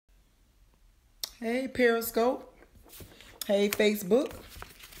Hey, Periscope. Hey, Facebook.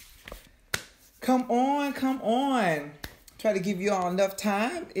 Come on, come on. Try to give you all enough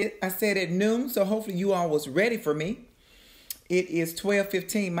time. I said at noon, so hopefully you all was ready for me. It is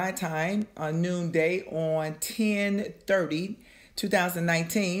 12:15 my time on noonday on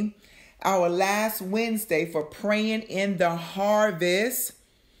 10/30/2019. Our last Wednesday for praying in the harvest.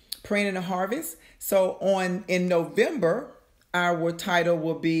 Praying in the harvest. So in November, our title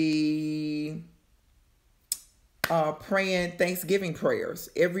will be praying Thanksgiving prayers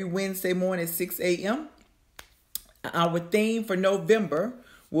every Wednesday morning at 6 a.m. Our theme for November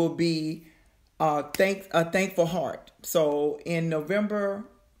will be a thankful heart. So in November,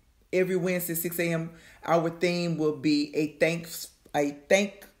 every Wednesday at 6 a.m., our theme will be a thankful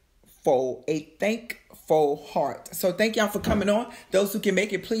heart. So thank y'all for coming on. Those who can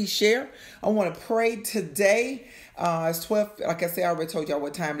make it, please share. I want to pray today. It's 12. Like I said, I already told y'all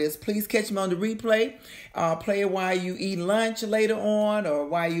what time it is. Please catch me on the replay. Play it while you eat lunch later on, or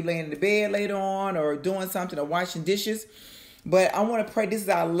while you laying in the bed later on, or doing something, or washing dishes. But I want to pray. This is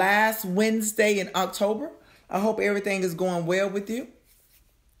our last Wednesday in October. I hope everything is going well with you.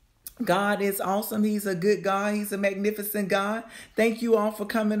 God is awesome. He's a good God. He's a magnificent God. Thank you all for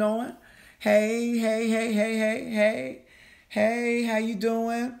coming on. Hey, how you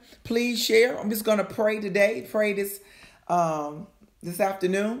doing? Please share. I'm just going to pray today. Pray this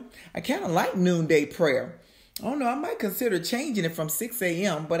afternoon. I kind of like noonday prayer. I don't know. I might consider changing it from 6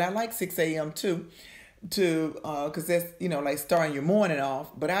 a.m., but I like 6 a.m. too. Because that's, like starting your morning off.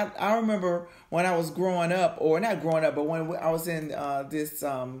 But I remember when I was growing up, or not growing up, but when I was in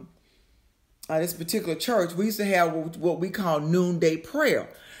this particular church, we used to have what we call noonday prayer.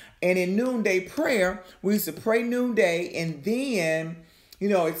 And in noonday prayer, we used to pray noonday and then,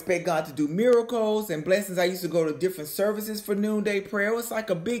 expect God to do miracles and blessings. I used to go to different services for noonday prayer. It was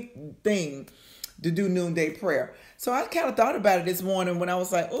like a big thing to do noonday prayer. So I kind of thought about it this morning when I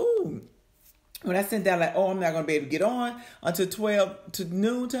was like, ooh. When I sent down I'm not going to be able to get on until 12 to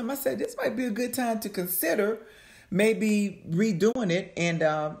noon time, I said, this might be a good time to consider maybe redoing it. And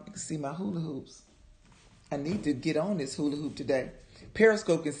you can see my hula hoops. I need to get on this hula hoop today.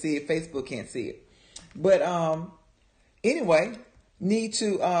 Periscope can see it. Facebook can't see it. But anyway, need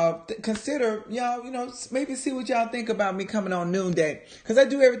to consider, y'all, maybe see what y'all think about me coming on noonday. Because I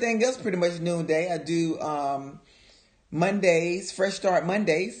do everything else pretty much noonday. I do Mondays, Fresh Start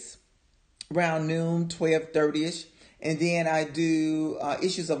Mondays. Around noon, 12:30ish. And then I do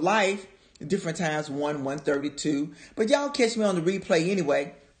Issues of Life, different times, 1:32. But y'all catch me on the replay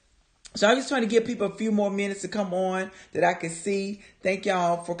anyway. So I'm just trying to give people a few more minutes to come on that I can see. Thank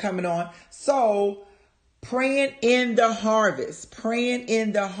y'all for coming on. So praying in the harvest, praying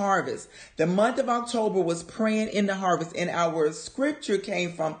in the harvest. The month of October was praying in the harvest. And our scripture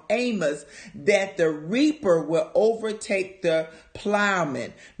came from Amos that the reaper will overtake the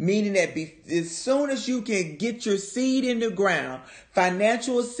plowman, meaning that as soon as you can get your seed in the ground,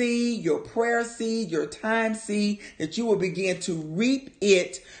 financial seed, your prayer seed, your time seed, that you will begin to reap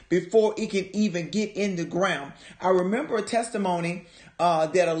it before it can even get in the ground. I remember a testimony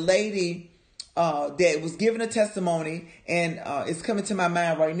that a lady that was giving a testimony, and it's coming to my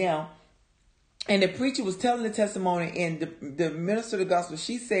mind right now. And the preacher was telling the testimony, and the minister of the gospel,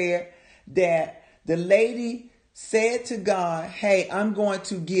 she said that the lady said to God, hey, I'm going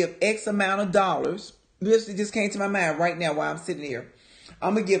to give X amount of dollars. This just came to my mind right now while I'm sitting here.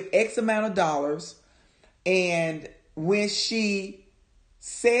 I'm going to give X amount of dollars. And when she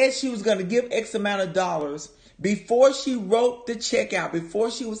said she was going to give X amount of dollars, before she wrote the check out,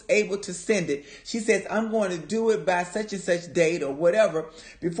 before she was able to send it, she says, I'm going to do it by such and such date or whatever.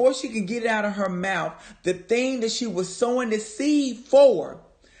 Before she could get it out of her mouth, the thing that she was sowing the seed for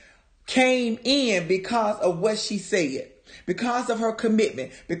came in because of what she said, because of her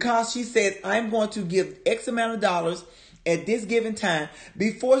commitment, because she says, I'm going to give X amount of dollars at this given time.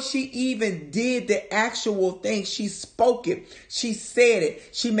 Before she even did the actual thing, she spoke it. She said it.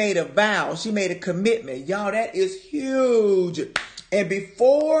 She made a vow. She made a commitment. Y'all, that is huge. And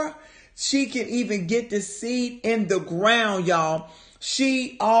before she can even get the seed in the ground, y'all,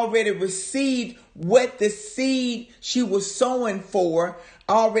 she already received what the seed she was sowing for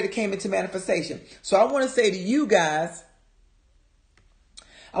already came into manifestation. So I want to say to you guys,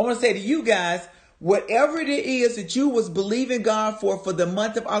 whatever it is that you was believing God for the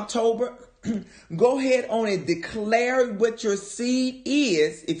month of October, go ahead on and declare what your seed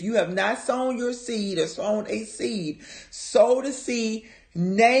is. If you have not sown your seed or sown a seed, sow the seed,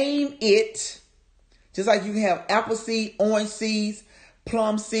 name it. Just like you can have apple seed, orange seeds,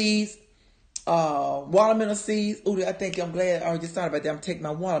 plum seeds, watermelon seeds. Ooh, I'm glad I already just thought about that. I'm taking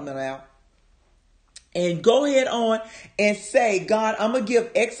my watermelon out. and go ahead on and say, God, I'm going to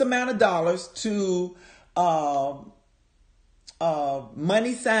give X amount of dollars to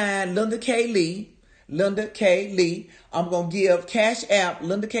money sign Linda K. Lee. Linda K. Lee. I'm going to give Cash App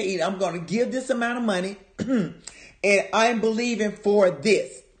Linda K. Lee. I'm going to give this amount of money and I'm believing for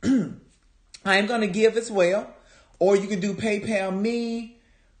this. I'm going to give as well. Or you can do PayPal me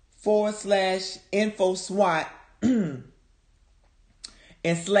 /info SWAT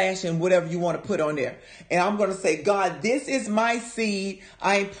and slash and whatever you want to put on there. And I'm going to say, God, this is my seed.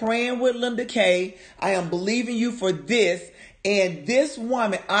 I am praying with Linda K. I am believing you for this. And this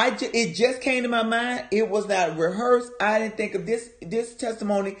woman, it just came to my mind. It was not rehearsed. I didn't think of this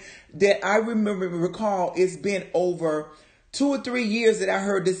testimony that I recall. It's been over 2 or 3 years that I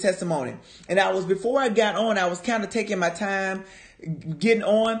heard this testimony. And before I got on, I was kind of taking my time getting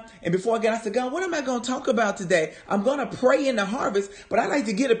on. And before I got, I said, God, what am I going to talk about today? I'm going to pray in the harvest, but I like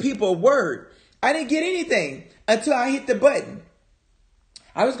to give the people a word. I didn't get anything until I hit the button.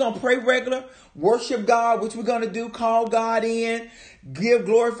 I was going to pray regular, worship God, which we're going to do, call God in,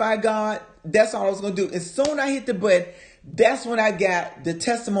 glorify God. That's all I was going to do. As soon as I hit the button, that's when I got the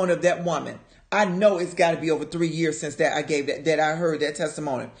testimony of that woman. I know it's got to be over 3 years since that I heard that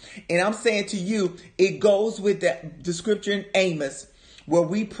testimony. And I'm saying to you, it goes with the scripture in Amos, where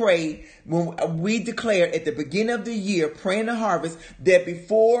we pray, when we declared at the beginning of the year, praying the harvest, that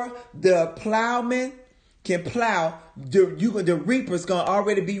before the plowman can plow, the reaper's going to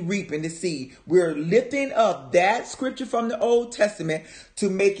already be reaping the seed. We're lifting up that scripture from the Old Testament to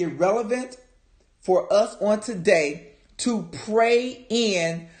make it relevant for us on today to pray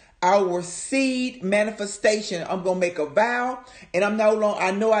in our seed manifestation. I'm going to make a vow, and I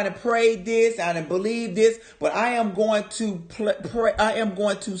know I done prayed this, I done believed this, but I am going to I am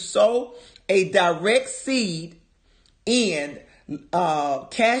going to sow a direct seed in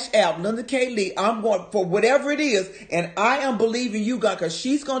Cash App Linda K. Lee. I'm going for whatever it is, and I am believing you, God, because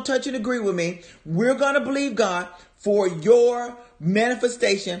she's going to touch and agree with me. We're going to believe God for your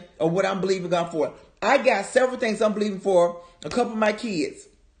manifestation of what I'm believing God for. I got several things I'm believing for. A couple of my kids.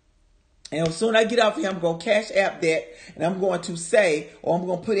 And as soon as I get off here, I'm going to Cash App that, and I'm going to say, or I'm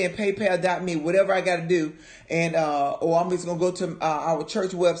going to put in PayPal.me, whatever I got to do, and or I'm just going to go to our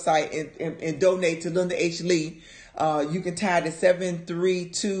church website and donate to Linda H. Lee. You can type to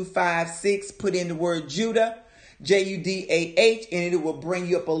 73256, put in the word Judah, Judah, and it will bring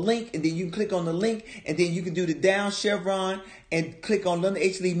you up a link, and then you can click on the link, and then you can do the down chevron and click on Linda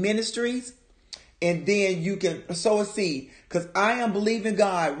H. Lee Ministries. And then you can sow a seed. Because I am believing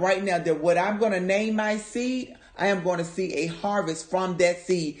God right now that what I'm going to name my seed, I am going to see a harvest from that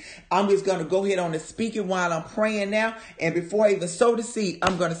seed. I'm just going to go ahead on and speak it while I'm praying now. And before I even sow the seed,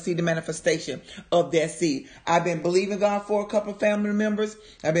 I'm going to see the manifestation of that seed. I've been believing God for a couple of family members.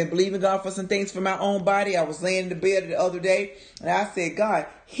 I've been believing God for some things for my own body. I was laying in the bed the other day, and I said, God,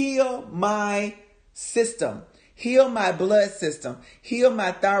 heal my system. Heal my blood system. Heal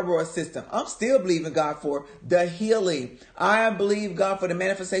my thyroid system. I'm still believing God for the healing. I believe God for the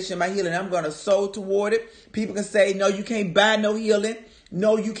manifestation of my healing. I'm going to sow toward it. People can say, no, you can't buy no healing.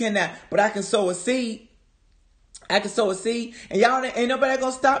 No, you cannot. But I can sow a seed. I can sow a seed, and y'all ain't nobody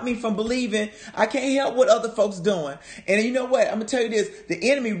gonna stop me from believing. I can't help what other folks doing. And you know what? I'm gonna tell you this: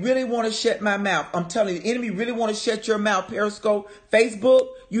 the enemy really want to shut my mouth. I'm telling you, the enemy really want to shut your mouth. Periscope, Facebook,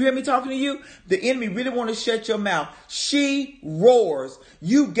 you hear me talking to you? The enemy really want to shut your mouth. She roars.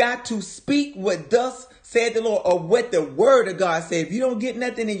 You got to speak what thus said the Lord, or what the word of God said. If you don't get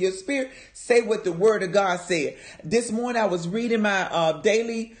nothing in your spirit, say what the word of God said. This morning I was reading my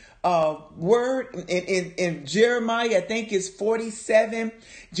daily word in Jeremiah. I think it's 47.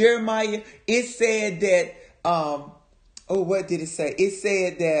 Jeremiah. It said that what did it say? It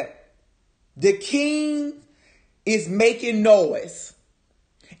said that the king is making noise,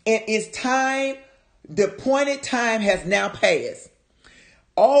 and it's time. The appointed time has now passed.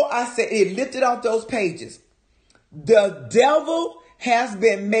 All I said, it lifted off those pages. The devil has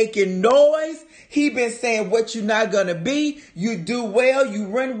been making noise. He been saying what you're not going to be. You do well, you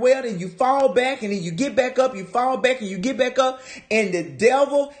run well, and you fall back, and then you get back up, you fall back, and you get back up. And the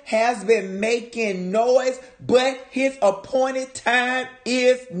devil has been making noise, but his appointed time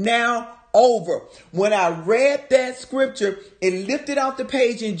is now over. When I read that scripture, it lifted off the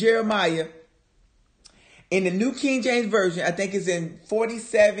page in Jeremiah. In the New King James Version, I think it's in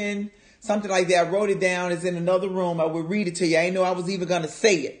 47, something like that. I wrote it down. It's in another room. I will read it to you. I didn't know I was even going to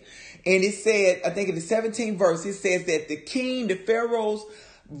say it. And it said, I think in the 17th verse, it says that the king, the Pharaoh's,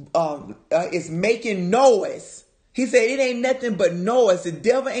 is making noise. He said it ain't nothing but noise. The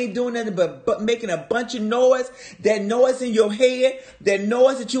devil ain't doing nothing but making a bunch of noise. That noise in your head, that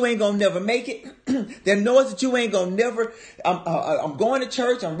noise that you ain't gonna never make it, that noise that you ain't gonna never. I'm going to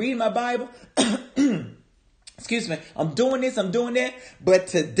church. I'm reading my Bible. Excuse me. I'm doing this. I'm doing that. But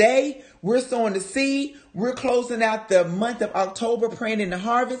today we're sowing the seed. We're closing out the month of October, praying in the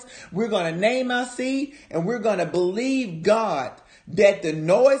harvest. We're gonna name our seed, and we're gonna believe God that the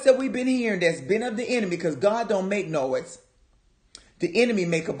noise that we've been hearing that's been of the enemy, because God don't make noise. The enemy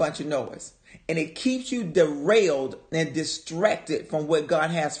make a bunch of noise. And it keeps you derailed and distracted from what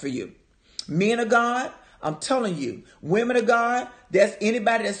God has for you. Men of God, I'm telling you, women of God, that's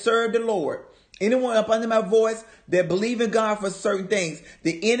anybody that served the Lord. Anyone up under my voice that believe in God for certain things.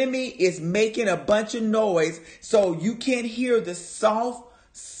 The enemy is making a bunch of noise so you can't hear the soft,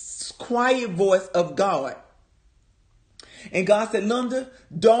 quiet voice of God. And God said, Linda,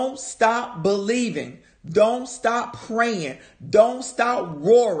 don't stop believing. Don't stop praying. Don't stop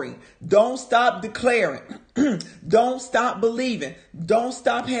roaring. Don't stop declaring. Don't stop believing. Don't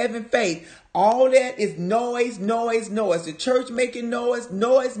stop having faith. All that is noise, noise, noise. The church making noise.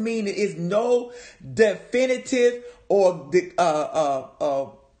 Noise meaning is no definitive or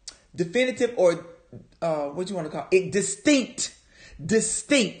definitive or what you want to call it? Distinct.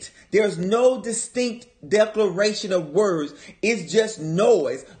 There's no distinct declaration of words. It's just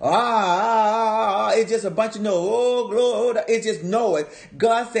noise. It's just a bunch of noise. Oh, glory. It's just noise.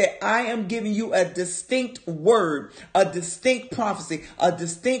 God said, I am giving you a distinct word, a distinct prophecy, a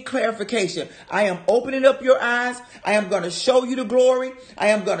distinct clarification. I am opening up your eyes. I am going to show you the glory. I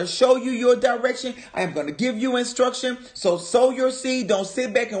am going to show you your direction. I am going to give you instruction. So sow your seed. Don't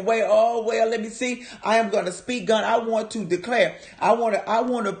sit back and wait. Oh, well, let me see. I am going to speak, God. I want to declare. I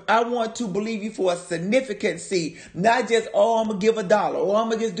want to believe you for a significant seed, not just, I'm going to give $1 or I'm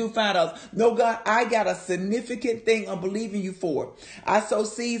going to just do $5. No, God, I got a significant thing I'm believing you for. I sow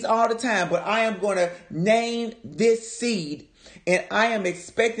seeds all the time, but I am going to name this seed. And I am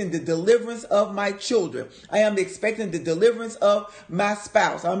expecting the deliverance of my children. I am expecting the deliverance of my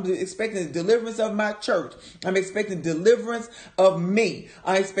spouse. I'm expecting the deliverance of my church. I'm expecting deliverance of me.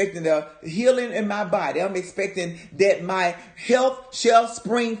 I'm expecting the healing in my body. I'm expecting that my health shall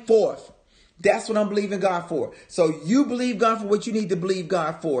spring forth. That's what I'm believing God for. So you believe God for what you need to believe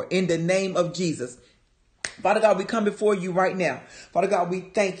God for in the name of Jesus. Father God, we come before you right now. Father God, we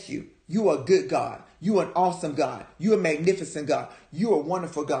thank you. You are a good God. You are an awesome God. You are a magnificent God. You are a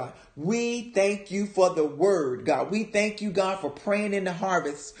wonderful God. We thank you for the word, God. We thank you, God, for praying in the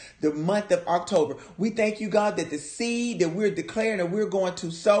harvest, the month of October. We thank you, God, that the seed that we're declaring that we're going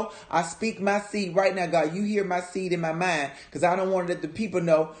to sow, I speak my seed right now, God. You hear my seed in my mind, because I don't want to let the people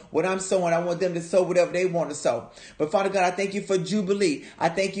know what I'm sowing. I want them to sow whatever they want to sow. But Father God, I thank you for Jubilee. I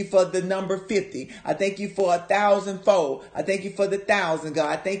thank you for the number 50. I thank you for 1,000-fold. I thank you for the 1,000, God.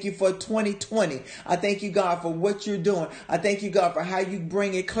 I thank you for 2020. I thank you, God, for what you're doing. I thank you, God, for how you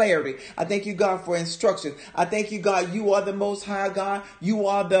bring it clarity. I thank you, God, for instruction. I thank you, God, you are the most high God. You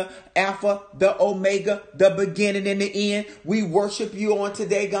are the Alpha, the Omega, the beginning and the end. We worship you on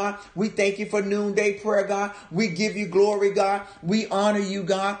today, God. We thank you for noonday prayer, God. We give you glory, God. We honor you,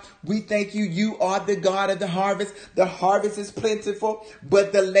 God. We thank you. You are the God of the harvest. The harvest is plentiful,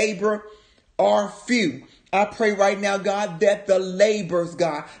 but the labor are few. I pray right now, God, that the labors,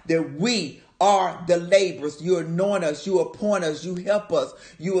 God, that we are the laborers. You anoint us, you appoint us, you help us,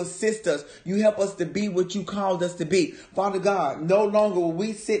 you assist us, you help us to be what you called us to be. Father God, no longer will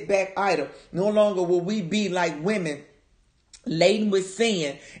we sit back idle. No longer will we be like women laden with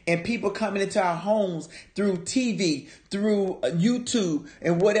sin and people coming into our homes through TV, through YouTube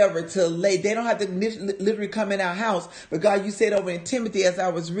and whatever to lay. They don't have to literally come in our house. But God, you said over in Timothy, as I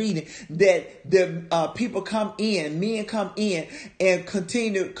was reading, that the people come in, men come in and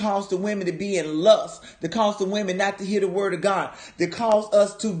continue to cause the women to be in lust, to cause the women not to hear the word of God, to cause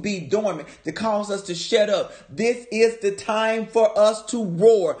us to be dormant, to cause us to shut up. This is the time for us to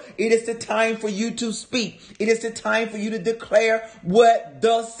roar. It is the time for you to speak. It is the time for you to declare what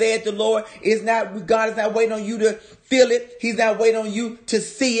thus said the Lord. God is not waiting on you to feel it. He's not waiting on you to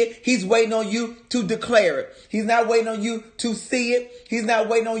see it. He's waiting on you to declare it. He's not waiting on you to see it. He's not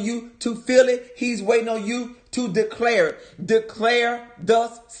waiting on you to feel it. He's waiting on you to declare it. Declare,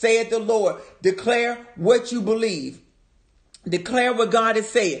 thus said the Lord. Declare what you believe. Declare what God is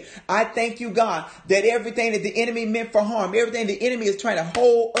saying. I thank you, God, that everything that the enemy meant for harm, everything the enemy is trying to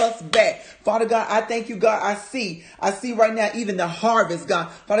hold us back. Father God, I thank you, God. I see right now even the harvest,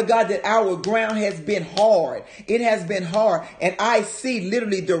 God. Father God, that our ground has been hard. It has been hard. And I see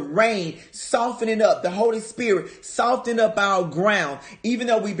literally the rain softening up, the Holy Spirit softening up our ground. Even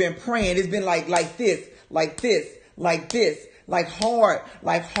though we've been praying, it's been like this, like this. like this, like hard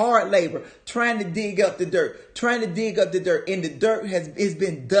labor, trying to dig up the dirt, and the dirt it's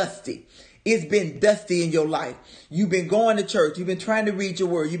been dusty. It's been dusty in your life. You've been going to church. You've been trying to read your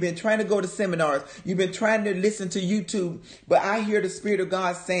word. You've been trying to go to seminars. You've been trying to listen to YouTube. But I hear the Spirit of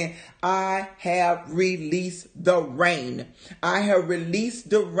God saying, I have released the rain. I have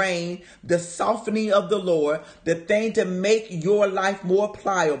released the rain, the softening of the Lord, the thing to make your life more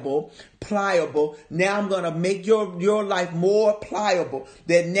pliable. Now I'm going to make your life more pliable.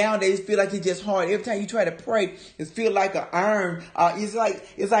 That now they feel like it's just hard. Every time you try to pray, it feels like an iron. It's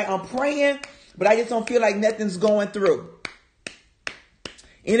like I'm praying, but I just don't feel like nothing's going through.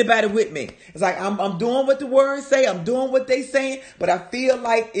 Anybody with me? It's like I'm doing what the words say. I'm doing what they saying, but I feel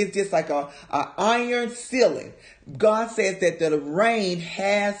like it's just like a iron ceiling. God says that the rain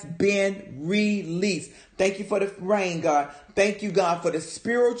has been released. Thank you for the rain, God. Thank you, God, for the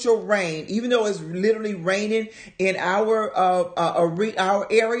spiritual rain, even though it's literally raining in our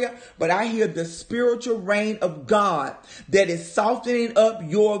area. But I hear the spiritual rain of God that is softening up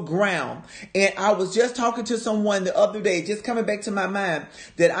your ground. And I was just talking to someone the other day, just coming back to my mind,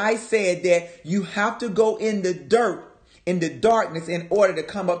 that I said that you have to go in the dirt, in the darkness, in order to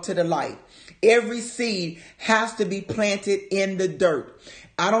come up to the light. Every seed has to be planted in the dirt.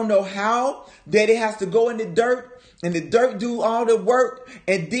 I don't know how that it has to go in the dirt, and the dirt do all the work,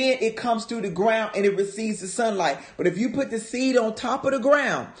 and then it comes through the ground and it receives the sunlight. But if you put the seed on top of the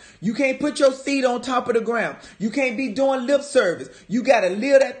ground, you can't put your seed on top of the ground. You can't be doing lip service. You got to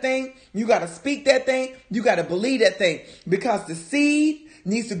live that thing. You got to speak that thing. You got to believe that thing, because the seed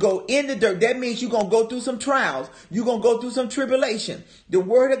needs to go in the dirt. That means you're going to go through some trials. You're going to go through some tribulation. The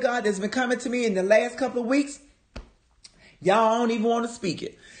word of God that's been coming to me in the last couple of weeks, y'all don't even want to speak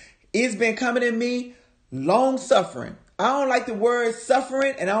it. It's been coming to me, long suffering. I don't like the word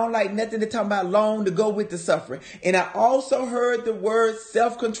suffering, and I don't like nothing to talk about long to go with the suffering. And I also heard the word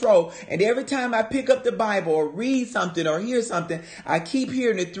self-control. And every time I pick up the Bible or read something or hear something, I keep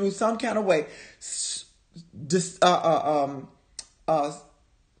hearing it through some kind of way.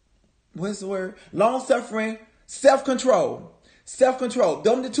 What's the word? Long suffering, self-control. Self-control.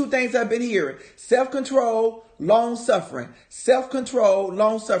 Those are the two things I've been hearing. Self-control, long suffering. Self-control,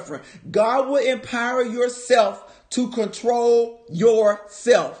 long suffering. God will empower yourself to control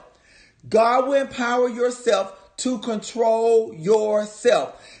yourself. God will empower yourself to control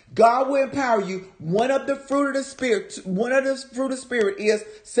yourself. God will empower you. One of the fruit of the Spirit is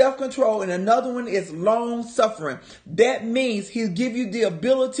self-control, and another one is long suffering. That means He'll give you the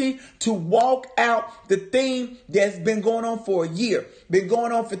ability to walk out the thing that's been going on for a year, been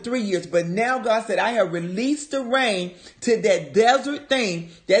going on for 3 years. But now God said, I have released the rain to that desert thing,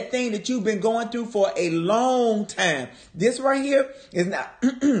 that thing that you've been going through for a long time. This right here is not...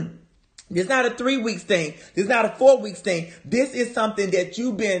 It's not a 3 weeks thing. It's not a 4 weeks thing. This is something that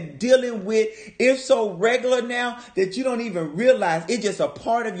you've been dealing with. It's so regular now that you don't even realize it's just a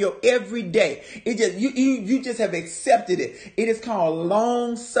part of your everyday. It just you just have accepted it. It is called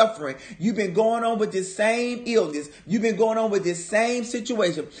long suffering. You've been going on with this same illness. You've been going on with this same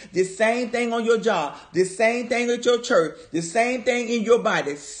situation, this same thing on your job, this same thing at your church, the same thing in your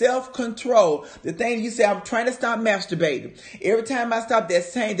body. Self-control. The thing you say, I'm trying to stop masturbating. Every time I stop,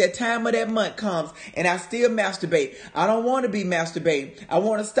 that time of that month comes and I still masturbate. I don't want to be masturbating. I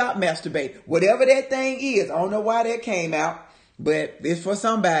want to stop masturbating. Whatever that thing is, I don't know why that came out, but it's for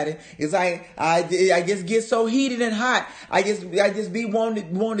somebody. It's like I just get so heated and hot. I just be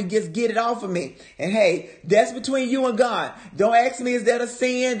wanting to just get it off of me. And hey, that's between you and God. Don't ask me, is that a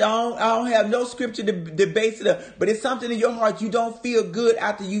sin? I don't have no scripture to base it up. But it's something in your heart you don't feel good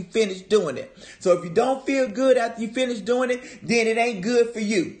after you finish doing it. So if you don't feel good after you finish doing it, then it ain't good for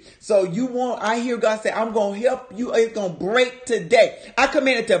you. So I hear God say, I'm going to help you. It's going to break today. I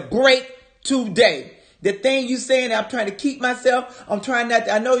command it to break today. The thing you saying, I'm trying to keep myself. I'm trying not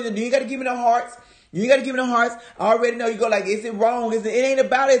to. I know you ain't got to give me no hearts. You ain't got to give me no hearts. I already know you go like, is it wrong? It ain't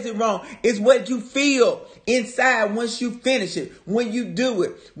about is it wrong. It's what you feel inside once you finish it. When you do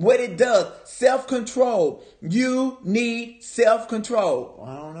it, what it does. Self-control. You need self-control.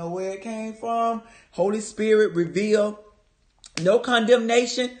 I don't know where it came from. Holy Spirit reveal. No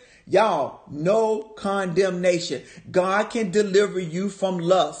condemnation. Y'all, no condemnation. God can deliver you from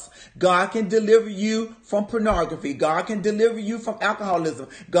lust. God can deliver you from pornography. God can deliver you from alcoholism.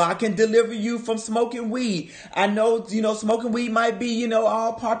 God can deliver you from smoking weed. I know, smoking weed might be,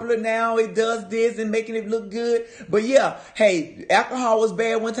 all popular now. It does this and making it look good. But yeah, hey, alcohol was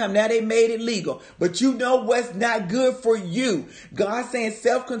bad one time. Now they made it legal. But you know what's not good for you. God's saying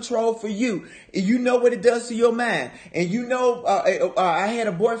self-control for you. You know what it does to your mind. And I had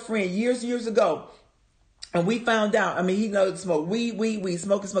a boyfriend years ago. And we found out, I mean, he knows smoke weed,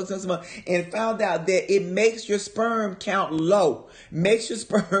 smoke, and found out that it makes your sperm count low. Makes your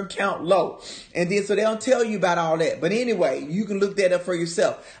sperm count low. And then, so they don't tell you about all that. But anyway, you can look that up for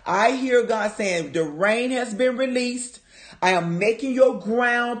yourself. I hear God saying, the rain has been released. I am making your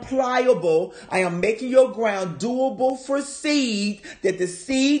ground pliable. I am making your ground doable for seed. That the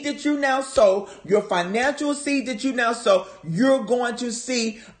seed that you now sow, your financial seed that you now sow, you're going to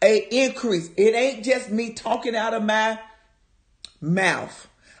see an increase. It ain't just me talking out of my mouth.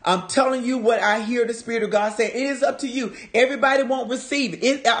 I'm telling you what I hear the Spirit of God say. It is up to you. Everybody won't receive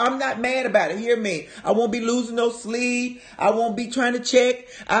it. I'm not mad about it. Hear me. I won't be losing no sleep. I won't be trying to check.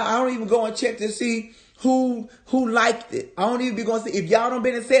 I don't even go and check to see who liked it. I don't even be going to say, if y'all don't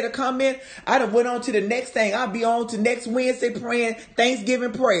been and said a comment, I done went on to the next thing. I'll be on to next Wednesday praying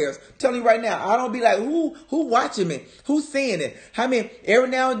Thanksgiving prayers. I'm telling you right now, I don't be like, who watching me? Who's seeing it? I mean, every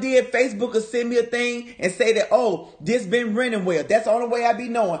now and then Facebook will send me a thing and say that, oh, this been running well. That's the only way I be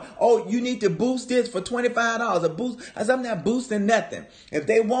knowing. Oh, you need to boost this for $25. A boost. I said, I'm not boosting nothing. If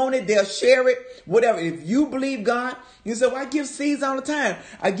they want it, they'll share it, whatever. If you believe God, you say, well, I give seeds all the time.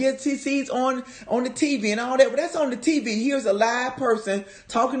 I give seeds on the TV and all that. But that's on the TV. Here's a live person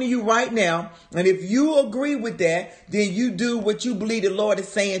talking to you right now. And if you agree with that, then you do what you believe the Lord is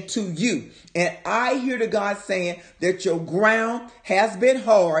saying to you. And I hear the God saying that your ground has been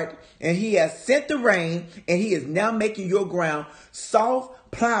hard and he has sent the rain and he is now making your ground soft,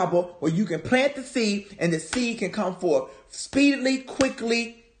 pliable, where you can plant the seed and the seed can come forth speedily,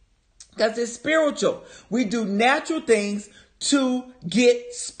 quickly, because it's spiritual. We do natural things to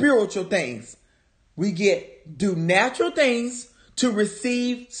get spiritual things. We do natural things to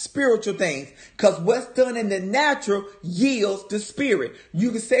receive spiritual things. Because what's done in the natural yields the spirit.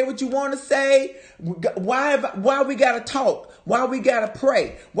 You can say what you want to say. Why we got to talk? Why we got to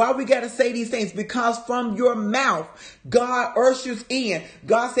pray? Why we got to say these things? Because from your mouth, God ushers in.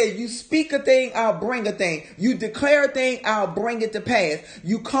 God said, you speak a thing, I'll bring a thing. You declare a thing, I'll bring it to pass.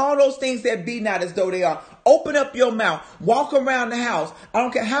 You call those things that be not as though they are. Open up your mouth. Walk around the house. I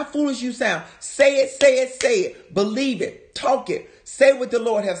don't care how foolish you sound. Say it, say it, say it. Believe it. Talk it. Say what the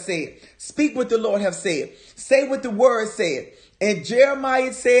Lord has said. Speak what the Lord has said. Say what the word said. And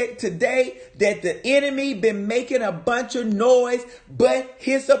Jeremiah said today that the enemy been making a bunch of noise, but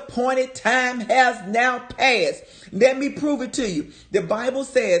his appointed time has now passed. Let me prove it to you. The Bible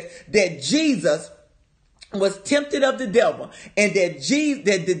says that Jesus was tempted of the devil, and that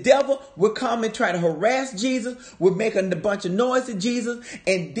the devil would come and try to harass Jesus, would make a bunch of noise to Jesus,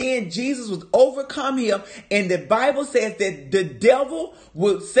 and then Jesus would overcome him. And the Bible says that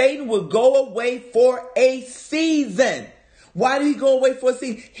Satan would go away for a season. Why did he go away for a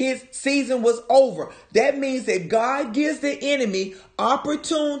season? His season was over. That means that God gives the enemy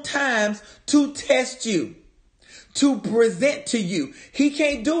opportune times to test you, to present to you. He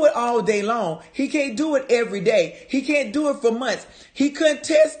can't do it all day long. He can't do it every day. He can't do it for months. He couldn't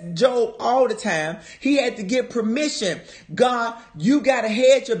test Job all the time. He had to get permission. God, you got a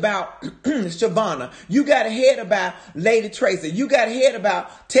hedge about Shavana. You got a hedge about Lady Tracy. You got a hedge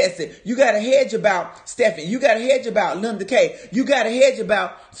about Tessie. You got a hedge about Stephanie. You got a hedge about Linda Kay. You got a hedge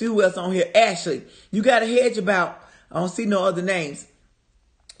about, see who else on here? Ashley. You got a hedge about, I don't see no other names.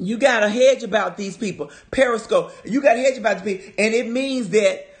 You got a hedge about these people. Periscope. You got a hedge about these people. And it means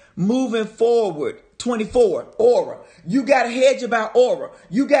that moving forward, 24, aura. You got a hedge about aura.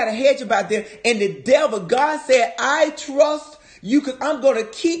 You got a hedge about them. And the devil, God said, I trust you because I'm going to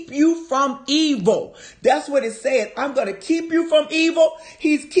keep you from evil. That's what it says. I'm going to keep you from evil.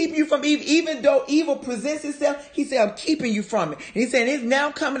 He's keeping you from evil. Even though evil presents itself, he said, I'm keeping you from it. And he said, it's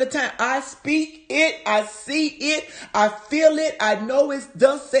now coming a time. I speak it. I see it. I feel it. I know it's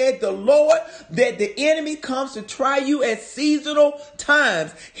thus said the Lord, that the enemy comes to try you at seasonal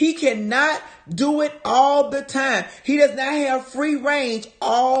times. He cannot do it all the time. He does not have free range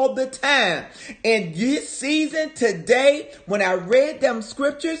all the time. And this season today, when I read them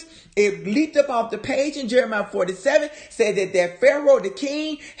scriptures, it leaped up off the page in Jeremiah 47, said that Pharaoh, the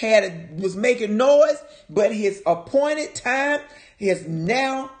king, was making noise, but his appointed time has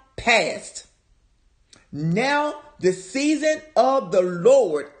now passed. Now the season of the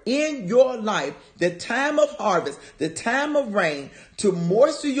Lord in your life, the time of harvest, the time of rain, to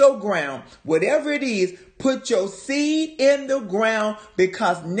moisture your ground, whatever it is, put your seed in the ground,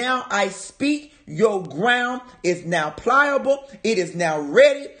 because now I speak, your ground is now pliable. It is now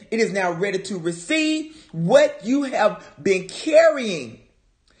ready. It is now ready to receive what you have been carrying.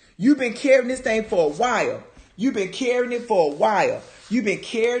 You've been carrying this thing for a while. You've been carrying it for a while. You've been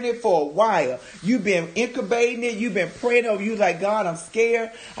carrying it for a while. You've been incubating it. You've been praying over you like, God, I'm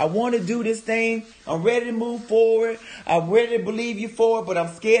scared. I want to do this thing. I'm ready to move forward. I'm ready to believe you for it, but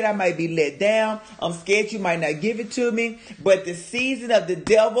I'm scared I might be let down. I'm scared you might not give it to me. But the season of the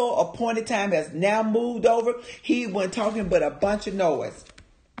devil appointed time has now moved over. He wasn't talking but a bunch of noise.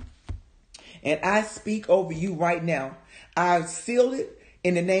 And I speak over you right now. I seal it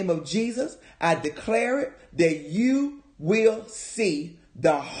in the name of Jesus. I declare it that you will see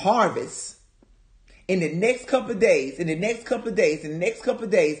the harvest in the next couple of days, and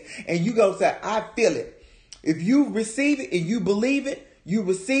you go say, I feel it. If you receive it and you believe it, you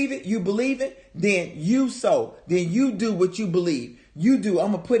receive it, you believe it, then you sow. Then you do what you believe. You do.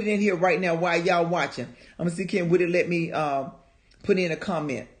 I'm going to put it in here right now while y'all watching. I'm going to see, would it let me put in a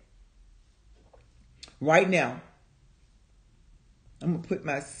comment? Right now, I'm going to put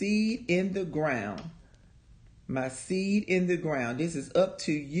my seed in the ground. My seed in the ground. This is up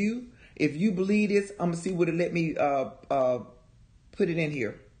to you. If you believe this, I'm going to see would it let me put it in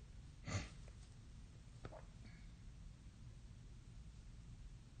here.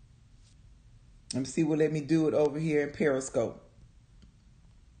 Let me see what let me do it over here in Periscope.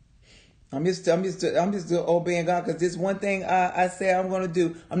 I'm just obeying God, because this one thing I say I'm going to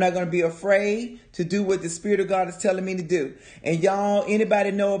do. I'm not going to be afraid to do what the Spirit of God is telling me to do. And y'all,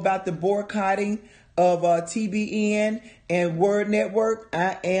 anybody know about the boycotting of TBN and Word Network?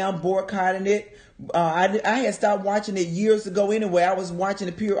 I am boycotting it. I had stopped watching it years ago anyway. I was watching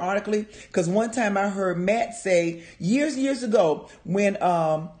it periodically because one time I heard Matt say years ago when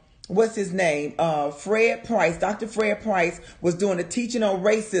what's his name? Dr. Fred Price was doing a teaching on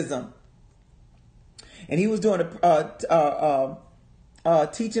racism. And he was doing a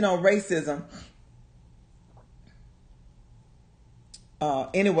teaching on racism.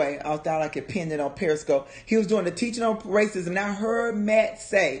 Anyway, I thought I could pin it on Periscope. He was doing the teaching on racism. And I heard Matt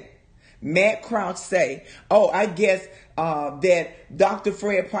Crouch say, oh, I guess that Dr.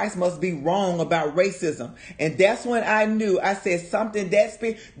 Fred Price must be wrong about racism. And that's when I knew. I said something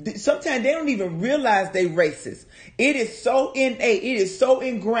sometimes they don't even realize they racist. It is so innate. It is so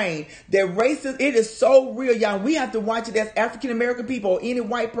ingrained that racism, it is so real, y'all. We have to watch it as African American people or any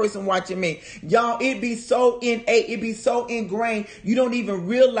white person watching me. Y'all, it be so innate. It be so ingrained. You don't even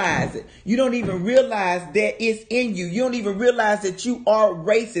realize it. You don't even realize that it's in you. You don't even realize that you are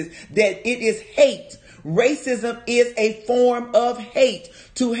racist, that it is hate. Racism is a form of hate.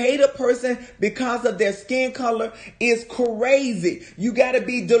 To hate a person because of their skin color is crazy. You got to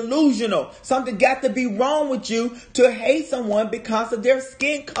be delusional. Something got to be wrong with you to hate someone because of their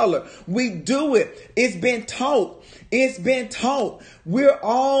skin color. We do it. It's been taught. It's been taught. We're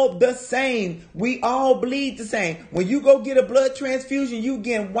all the same. We all bleed the same. When you go get a blood transfusion, you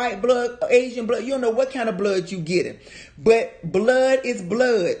getting white blood, Asian blood. You don't know what kind of blood you getting. But blood is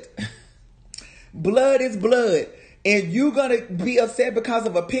blood. Blood is blood. And you're going to be upset because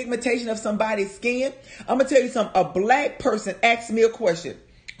of a pigmentation of somebody's skin. I'm going to tell you something. A black person asked me a question.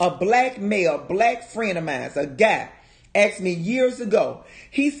 A black male, black friend of mine, a guy, asked me years ago.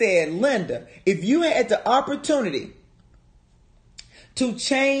 He said, Linda, if you had the opportunity to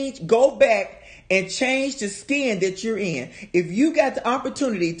go back and change the skin that you're in. If you got the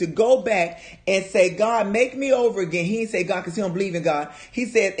opportunity to go back and say, God, make me over again. He didn't say God because he don't believe in God. He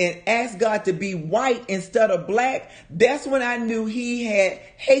said, and ask God to be white instead of black. That's when I knew he had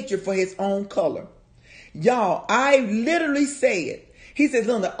hatred for his own color. Y'all, I literally said, he says,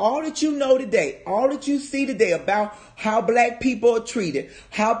 Linda, all that you know today, all that you see today about how black people are treated,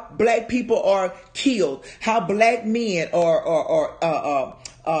 how black people are killed, how black men are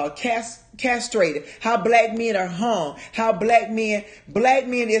castrated, how black men are hung, how black men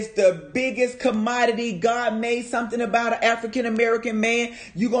is the biggest commodity. God made something about an African American man.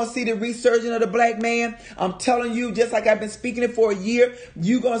 You're going to see the resurgence of the black man. I'm telling you, just like I've been speaking it for a year,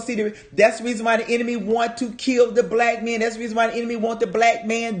 you're going to see that's the reason why the enemy want to kill the black man. That's the reason why the enemy want the black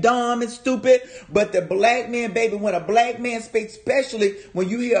man dumb and stupid. But the black man, baby, when a black man speaks, especially when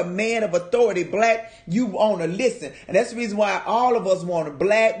you hear a man of authority, black, you want to listen. And that's the reason why all of us want a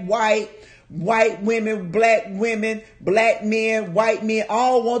black, white women, black men, white men,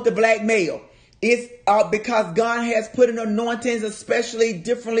 all want the black male. It's because God has put an anointings especially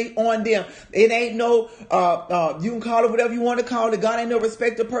differently on them. It ain't no, you can call it whatever you want to call it. God ain't no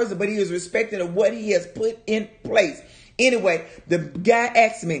respected person, but he is respected of what he has put in place. Anyway, the guy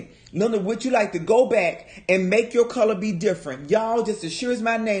asked me, Linda, would you like to go back and make your color be different? Y'all, just as sure as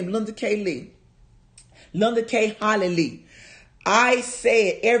my name, Linda K. Lee. Linda K. Holly Lee. I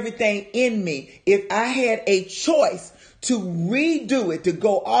said everything in me. If I had a choice to redo it, to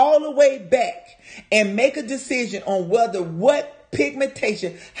go all the way back and make a decision on whether what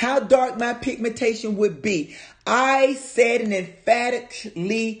pigmentation, how dark my pigmentation would be, I said and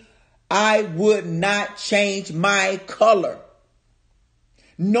emphatically, I would not change my color.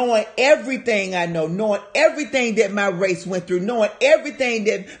 Knowing everything I know, knowing everything that my race went through, knowing everything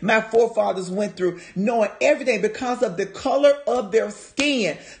that my forefathers went through, knowing everything because of the color of their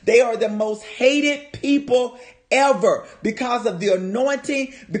skin. They are the most hated people ever because of the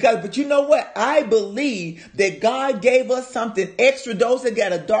anointing. But you know what? I believe that God gave us something extra. Those that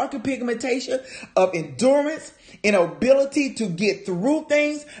got a darker pigmentation of endurance, an ability to get through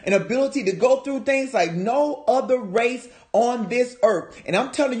things, an ability to go through things like no other race on this earth. And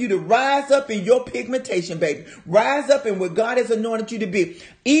I'm telling you to rise up in your pigmentation, baby. Rise up in what God has anointed you to be.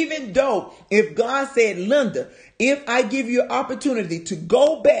 Even though if God said, Linda, if I give you an opportunity to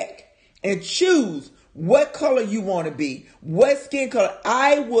go back and choose what color you want to be, what skin color,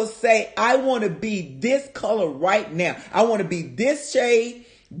 I will say, I want to be this color right now. I want to be this shade,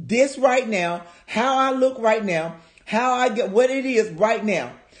 this right now, how I look right now, how I get what it is right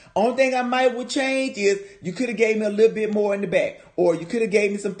now. Only thing I might would change is you could have gave me a little bit more in the back, or you could have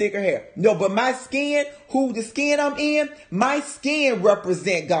gave me some thicker hair. No, but my skin, the skin I'm in, my skin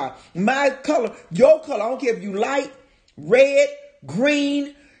represent God. My color, your color, I don't care if you light, red,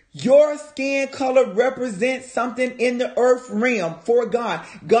 green, your skin color represents something in the earth realm for God.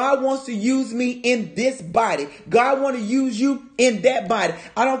 God wants to use me in this body. God wants to use you in that body.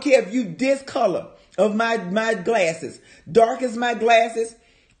 I don't care if you this color of my glasses, dark as my glasses,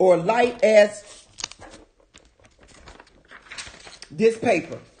 or light as this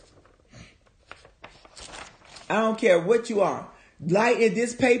paper. I don't care what you are. Light in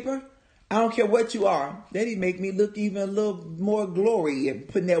this paper, I don't care what you are. That'd make me look even a little more glory and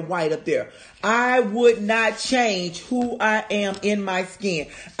putting that white up there. I would not change who I am in my skin.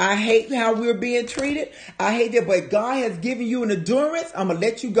 I hate how we're being treated. I hate that, but God has given you an endurance. I'm going to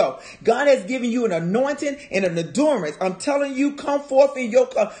let you go. God has given you an anointing and an endurance. I'm telling you, come forth in your,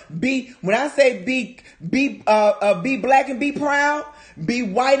 when I say be black and be proud, be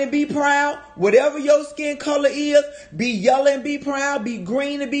white and be proud. Whatever your skin color is, be yellow and be proud, be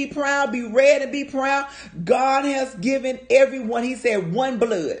green and be proud, be red and be proud. God has given everyone, he said, one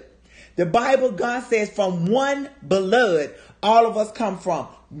blood. The Bible, God says, from one blood, all of us come from.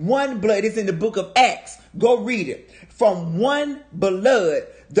 One blood. It's in the book of Acts. Go read it. From one blood,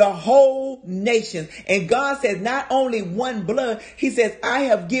 the whole nation. And God says not only one blood, he says, I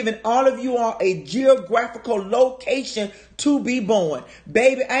have given all of you all a geographical location to be born.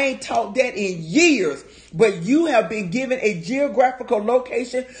 Baby, I ain't taught that in years, but you have been given a geographical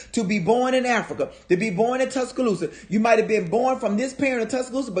location to be born in Africa, to be born in Tuscaloosa. You might have been born from this parent in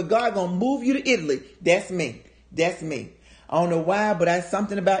Tuscaloosa, but God gonna move you to Italy. That's me. That's me. I don't know why, but that's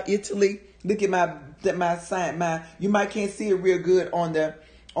something about Italy. Look at my sign. You might can't see it real good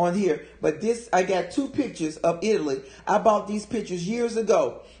on here, but this, I got two pictures of Italy. I bought these pictures years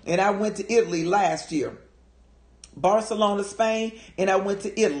ago, and I went to Italy last year. Barcelona, Spain, and I went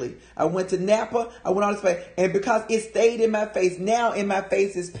to Italy. I went to Napa. I went on to Spain, and because it stayed in my face, now in my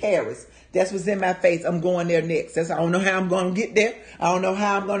face is Paris. That's what's in my face. I'm going there next. I don't know how I'm going to get there. I don't know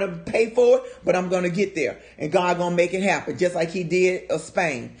how I'm going to pay for it, but I'm going to get there. And God going to make it happen, just like he did of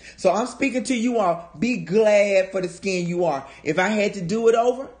Spain. So I'm speaking to you all. Be glad for the skin you are. If I had to do it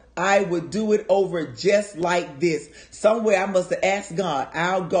over, I would do it over just like this. Somewhere I must have asked God,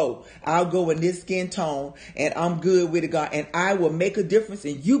 I'll go in this skin tone, and I'm good with it, God. And I will make a difference,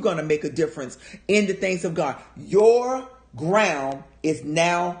 and you're going to make a difference in the things of God. Your ground is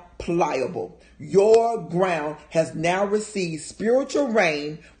now pliable. Your ground has now received spiritual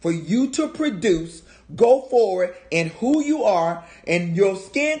rain for you to produce. Go forward in who you are, and your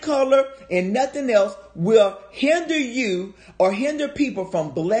skin color and nothing else will hinder you or hinder people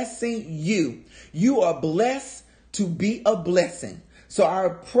from blessing you. You are blessed to be a blessing. So I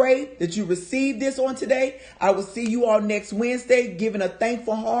pray that you receive this on today. I will see you all next Wednesday, giving a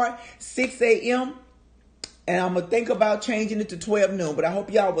thankful heart, 6 a.m. And I'm going to think about changing it to 12 noon. But I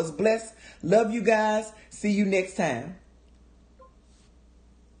hope y'all was blessed. Love you guys. See you next time.